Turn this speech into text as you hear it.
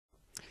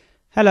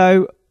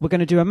Hello, we're going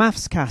to do a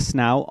Mathscast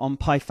now on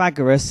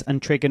Pythagoras and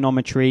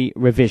trigonometry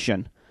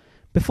revision.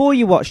 Before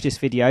you watch this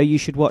video, you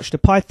should watch the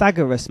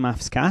Pythagoras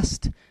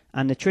Mathscast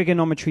and the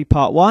Trigonometry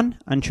Part 1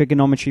 and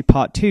Trigonometry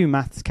Part 2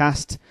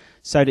 Mathscast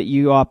so that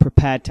you are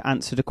prepared to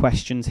answer the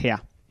questions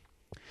here.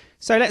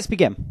 So let's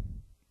begin.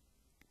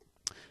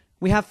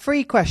 We have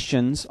 3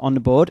 questions on the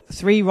board,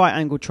 3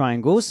 right-angled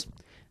triangles,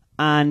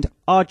 and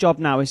our job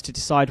now is to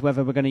decide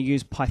whether we're going to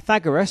use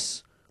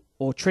Pythagoras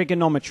or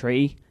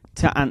trigonometry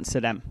to answer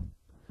them.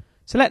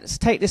 So let's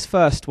take this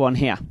first one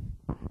here.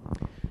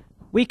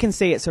 We can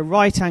see it's a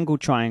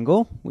right-angled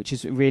triangle, which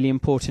is really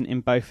important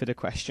in both of the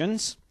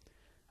questions.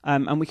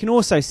 And we can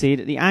also see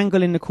that the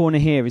angle in the corner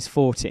here is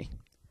 40.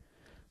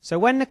 So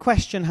when the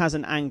question has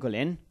an angle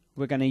in,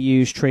 we're going to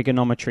use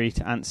trigonometry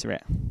to answer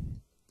it.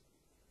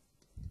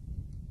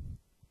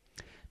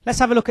 Let's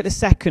have a look at the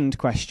second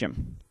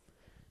question.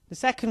 The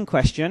second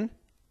question,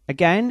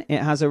 again,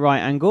 it has a right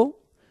angle,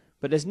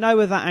 but there's no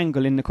other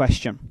angle in the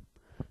question.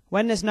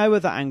 When there's no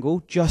other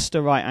angle, just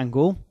a right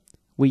angle,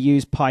 we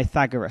use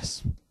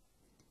Pythagoras.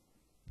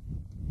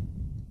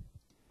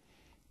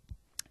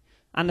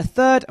 And the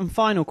third and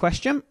final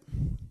question,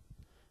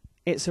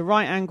 it's a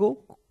right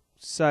angle,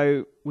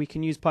 so we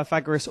can use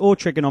Pythagoras or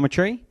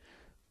trigonometry,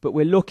 but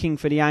we're looking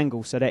for the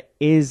angle, so there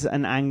is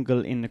an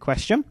angle in the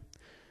question.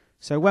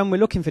 So when we're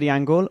looking for the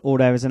angle, or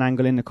there is an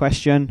angle in the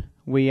question,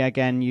 we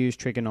again use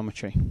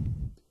trigonometry.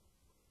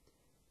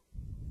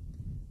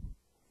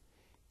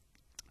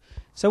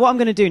 So what I'm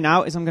going to do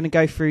now is I'm going to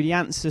go through the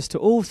answers to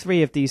all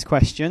 3 of these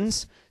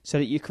questions so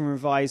that you can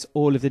revise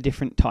all of the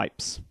different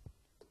types.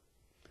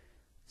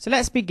 So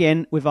let's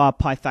begin with our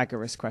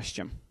Pythagoras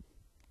question.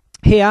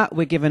 Here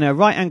we're given a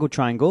right-angled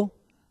triangle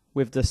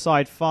with the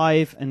side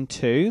 5 and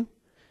 2,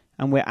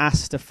 and we're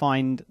asked to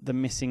find the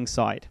missing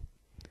side.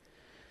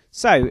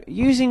 So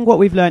using what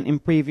we've learnt in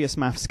previous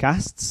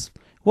Mathscasts,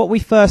 what we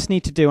first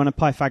need to do on a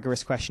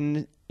Pythagoras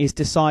question is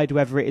decide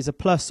whether it is a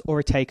plus or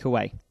a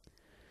takeaway.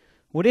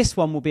 Well, this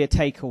one will be a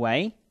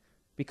takeaway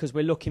because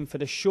we're looking for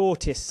the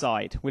shortest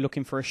side. We're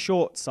looking for a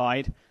short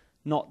side,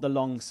 not the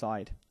long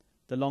side.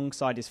 The long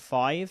side is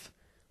 5,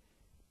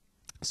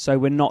 so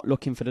we're not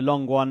looking for the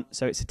long one,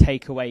 so it's a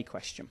takeaway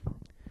question.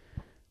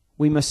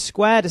 We must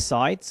square the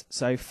sides,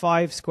 so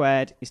 5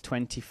 squared is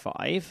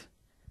 25,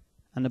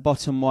 and the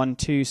bottom one,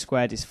 2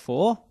 squared is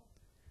 4.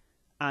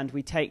 And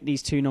we take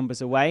these 2 numbers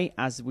away,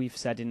 as we've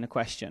said in the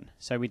question.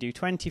 So we do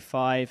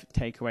 25,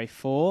 take away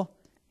 4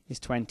 is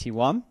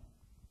 21.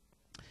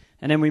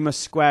 And then we must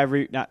square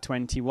root that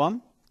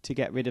 21 to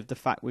get rid of the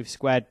fact we've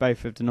squared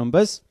both of the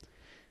numbers.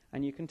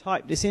 And you can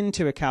type this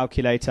into a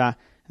calculator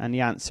and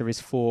the answer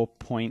is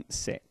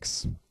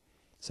 4.6.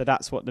 So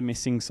that's what the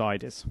missing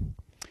side is.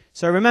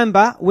 So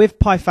remember, with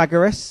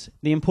Pythagoras,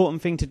 the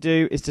important thing to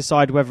do is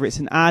decide whether it's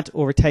an add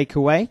or a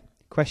takeaway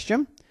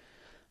question.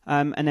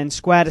 And then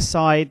square the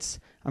sides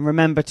and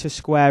remember to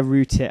square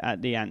root it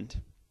at the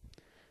end.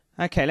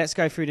 Okay, let's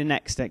go through the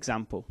next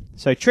example.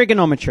 So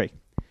trigonometry.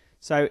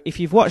 So if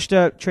you've watched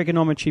a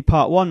Trigonometry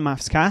Part 1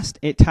 Mathscast,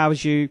 it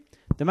tells you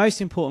the most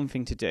important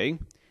thing to do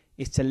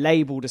is to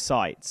label the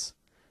sides.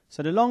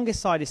 So the longest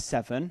side is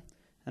 7,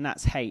 and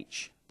that's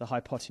h, the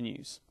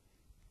hypotenuse.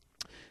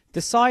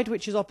 The side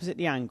which is opposite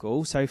the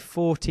angle, so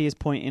 40 is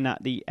pointing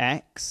at the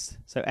x,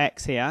 so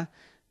x here,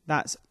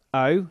 that's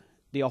O,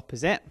 the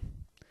opposite.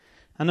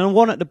 And then the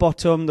one at the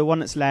bottom, the one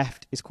that's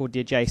left, is called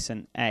the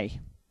adjacent, A.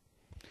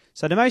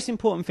 So the most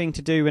important thing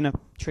to do in a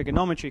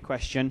trigonometry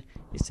question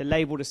is to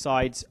label the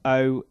sides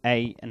O,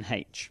 A and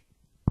H.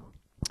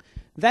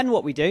 Then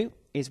what we do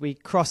is we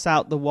cross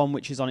out the one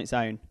which is on its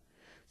own.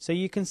 So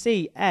you can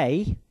see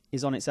A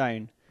is on its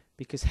own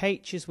because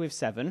H is with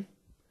 7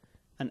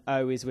 and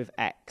O is with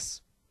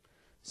X.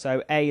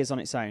 So A is on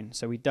its own,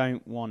 so we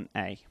don't want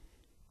A.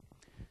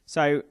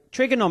 So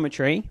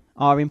trigonometry,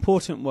 our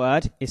important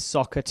word is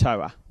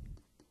SOHCAHTOA.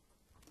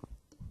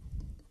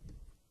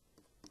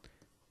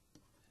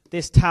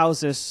 This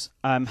tells us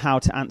how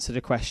to answer the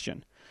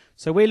question.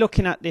 So we're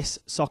looking at this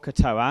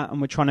SOHCAHTOA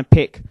and we're trying to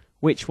pick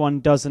which one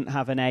doesn't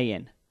have an A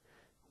in.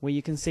 Well,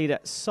 you can see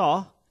that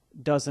SO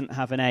doesn't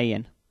have an A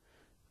in.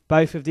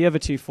 Both of the other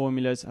 2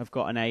 formulas have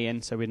got an A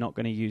in, so we're not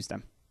going to use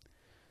them.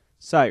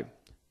 So,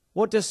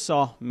 what does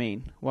SO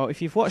mean? Well, if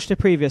you've watched the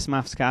previous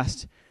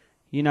Mathscast,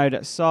 you know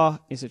that SO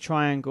is a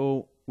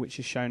triangle which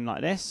is shown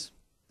like this.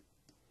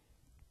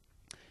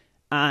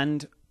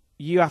 And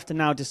you have to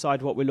now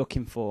decide what we're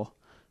looking for.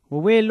 Well,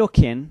 we're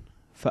looking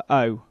for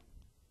O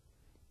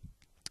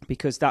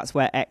because that's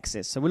where X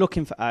is. So we're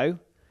looking for O.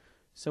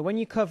 So when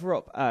you cover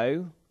up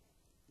O,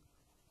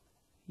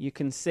 you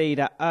can see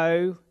that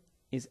O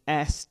is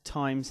S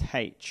times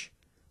H.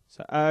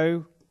 So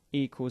O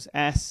equals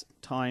S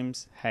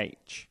times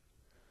H.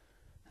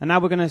 And now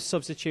we're going to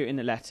substitute in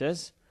the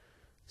letters.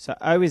 So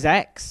O is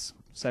X.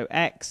 So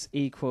X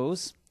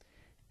equals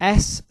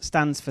S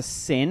stands for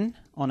sin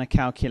on a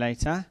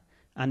calculator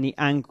and the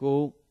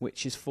angle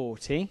which is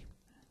 40.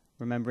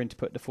 Remembering to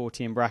put the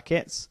 40 in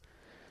brackets,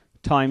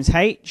 times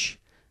H,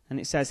 and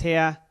it says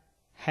here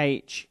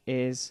H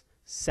is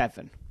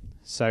 7.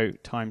 So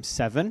times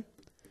 7.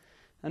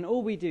 And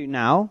all we do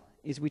now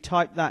is we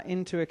type that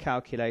into a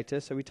calculator.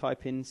 So we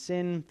type in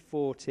sin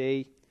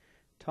 40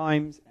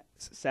 times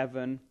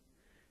 7,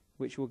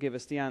 which will give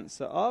us the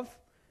answer of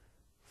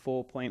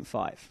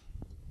 4.5.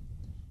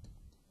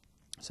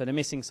 So the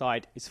missing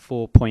side is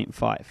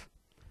 4.5.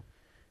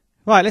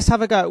 Right, let's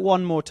have a go at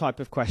one more type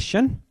of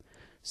question.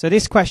 So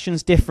this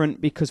question's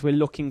different because we're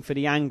looking for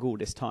the angle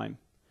this time.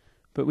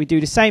 But we do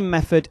the same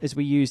method as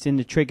we used in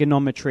the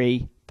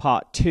trigonometry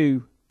part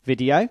 2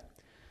 video.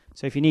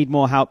 So if you need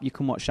more help, you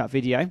can watch that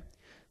video.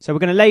 So we're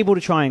going to label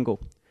the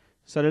triangle.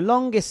 So the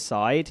longest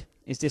side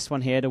is this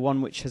one here, the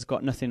one which has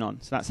got nothing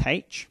on. So that's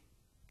H.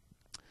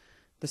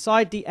 The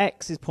side the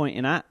X is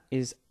pointing at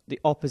is the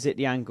opposite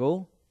the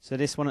angle. So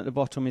this one at the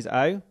bottom is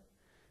O.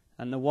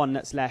 And the one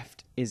that's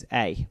left is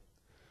A.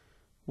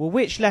 Well,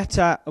 which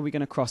letter are we going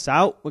to cross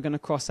out? We're going to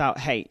cross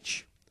out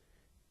H,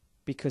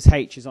 because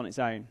H is on its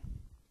own.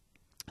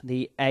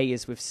 The A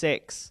is with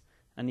 6,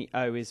 and the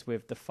O is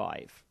with the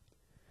 5.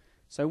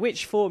 So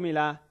which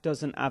formula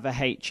doesn't have a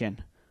H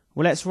in?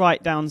 Well, let's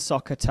write down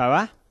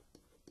SOHCAHTOA.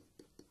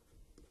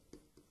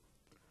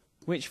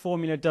 Which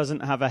formula doesn't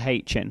have a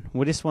H in?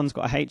 Well, this one's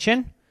got a H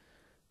in.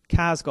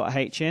 CA's got a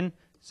H in,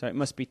 so it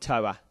must be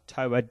TOA.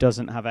 TOA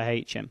doesn't have a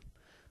H in.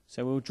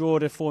 So we'll draw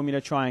the formula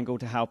triangle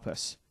to help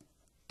us.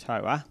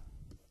 TOA.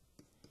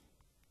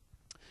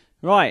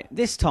 Right,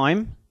 this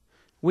time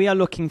we are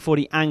looking for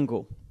the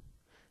angle.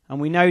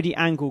 And we know the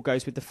angle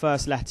goes with the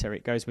first letter.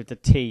 It goes with the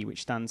T,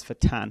 which stands for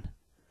tan.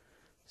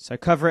 So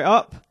cover it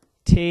up.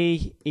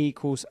 T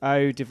equals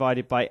O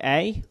divided by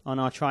A on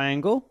our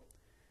triangle.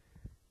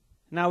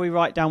 Now we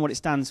write down what it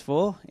stands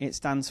for. It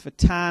stands for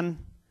tan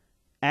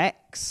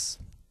X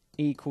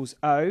equals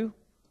O,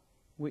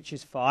 which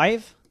is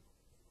 5,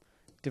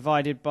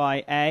 divided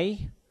by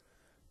A,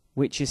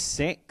 which is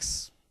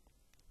 6.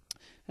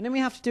 And then we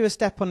have to do a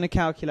step on the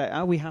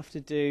calculator. We have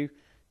to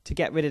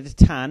get rid of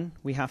the tan,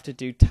 we have to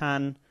do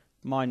tan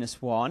minus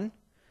 1.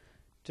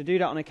 To do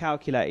that on a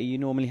calculator, you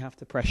normally have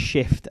to press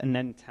shift and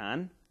then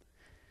tan.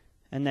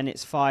 And then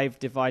it's 5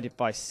 divided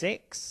by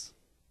 6.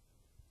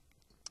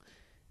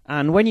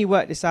 And when you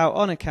work this out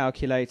on a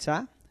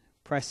calculator,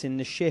 pressing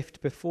the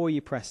shift before you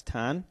press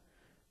tan,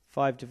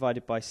 5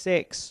 divided by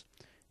 6,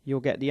 you'll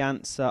get the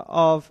answer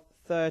of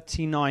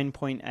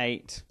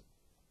 39.8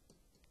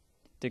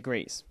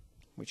 degrees,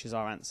 which is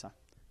our answer.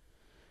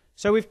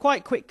 So we've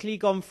quite quickly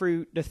gone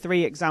through the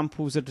 3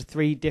 examples of the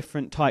 3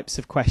 different types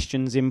of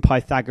questions in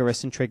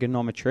Pythagoras and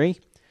trigonometry.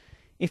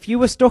 If you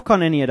were stuck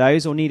on any of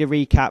those or need a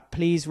recap,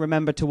 please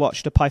remember to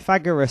watch the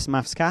Pythagoras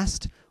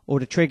Mathscast or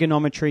the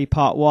Trigonometry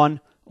Part 1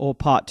 or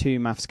Part 2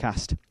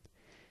 Mathscast.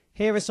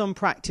 Here are some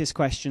practice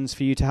questions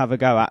for you to have a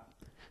go at.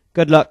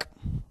 Good luck.